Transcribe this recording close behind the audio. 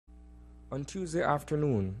On Tuesday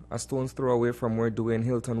afternoon, a stone's throw away from where Dwayne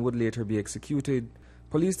Hilton would later be executed,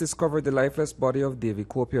 police discovered the lifeless body of Davee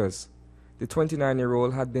Copius. The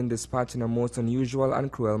 29-year-old had been dispatched in a most unusual and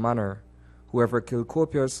cruel manner. Whoever killed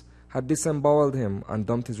Copius had disemboweled him and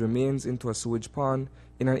dumped his remains into a sewage pond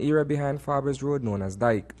in an area behind Faber's Road known as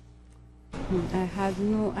Dike. I had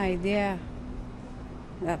no idea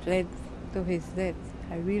that led to his death.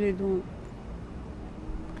 I really don't.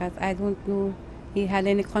 Because I don't know he had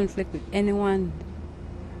any conflict with anyone.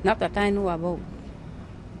 Not that I know about.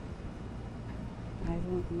 I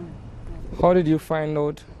don't know. How did you find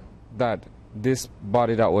out that this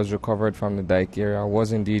body that was recovered from the Dike area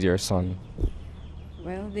was indeed your son?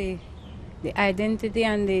 Well, the identity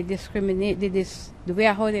and the way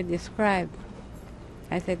how they describe.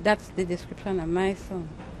 I said, that's the description of my son.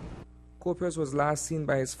 Copius was last seen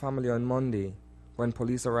by his family on Monday. When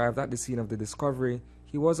police arrived at the scene of the discovery,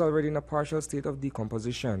 he was already in a partial state of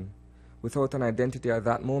decomposition. Without an identity at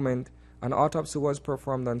that moment, an autopsy was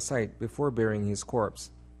performed on site before burying his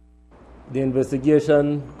corpse. The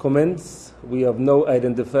investigation commenced. We have now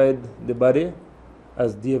identified the body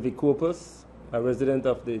as Davee Copius, a resident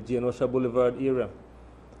of the Genosha Boulevard area.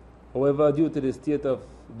 However, due to the state of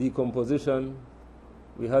decomposition,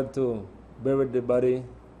 we had to bury the body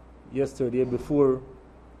yesterday before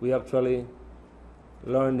we actually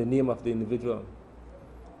learned the name of the individual.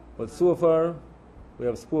 But so far, we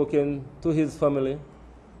have spoken to his family,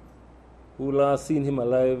 who last seen him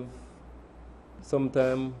alive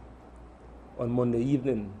sometime on Monday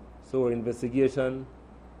evening. So our investigation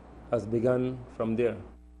has begun from there.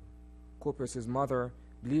 Copius' mother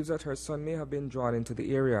believes that her son may have been drawn into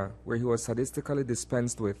the area where he was sadistically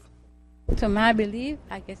dispensed with. To my belief,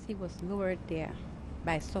 I guess he was lured there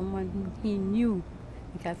by someone who he knew,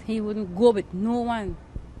 because he wouldn't go with no one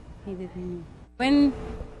he didn't know. When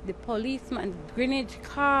the policeman, Greenwich,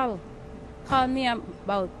 called me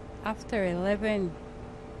about after 11,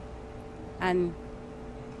 and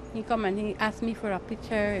he come and he asked me for a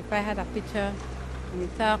picture, if I had a picture, and he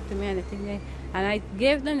talked to me and everything, and I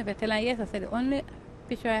gave them the picture, and yes, I said the only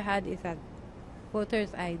picture I had is a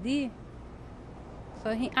voter's ID.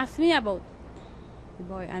 So he asked me about the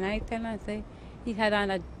boy, and I tell him, I say, he had on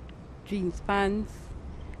a jeans pants,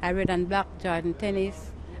 a red and black Jordan tennis,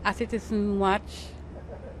 a citizen watch,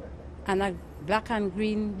 and a black and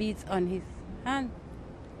green beads on his hand.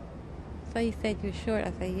 So he said, "You sure?"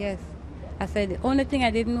 I said, "Yes." I said, "The only thing I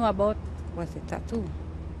didn't know about was the tattoo."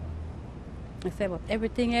 I said, "But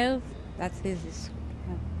everything else, that's his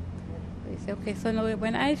description." So he said, "Okay." So now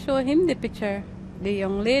when I show him the picture, the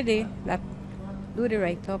young lady that do the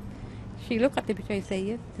write-up, she looked at the picture and said,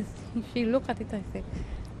 "Yes." She looked at it and said,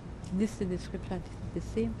 "This is the description. This is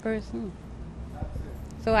the same person."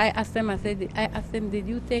 So I asked them, "Did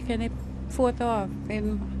you take any photo of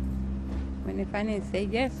him?" When they finally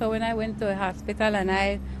said yes. So when I went to a hospital and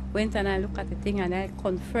I went and I looked at the thing and I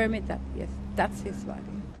confirmed it that yes, that's his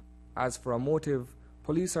body. As for a motive,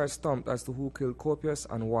 police are stumped as to who killed Copius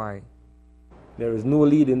and why. There is no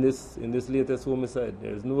lead in this latest homicide.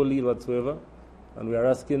 There is no lead whatsoever, and we are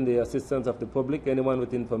asking the assistance of the public. Anyone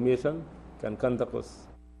with information can contact us.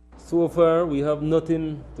 So far, we have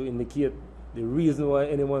nothing to indicate the reason why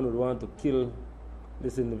anyone would want to kill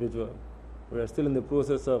this individual. We are still in the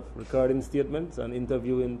process of recording statements and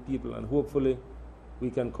interviewing people, and hopefully we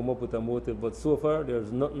can come up with a motive. But so far,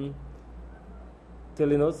 there's nothing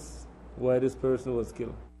telling us why this person was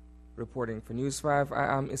killed. Reporting for News 5,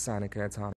 I am Isanika Tom.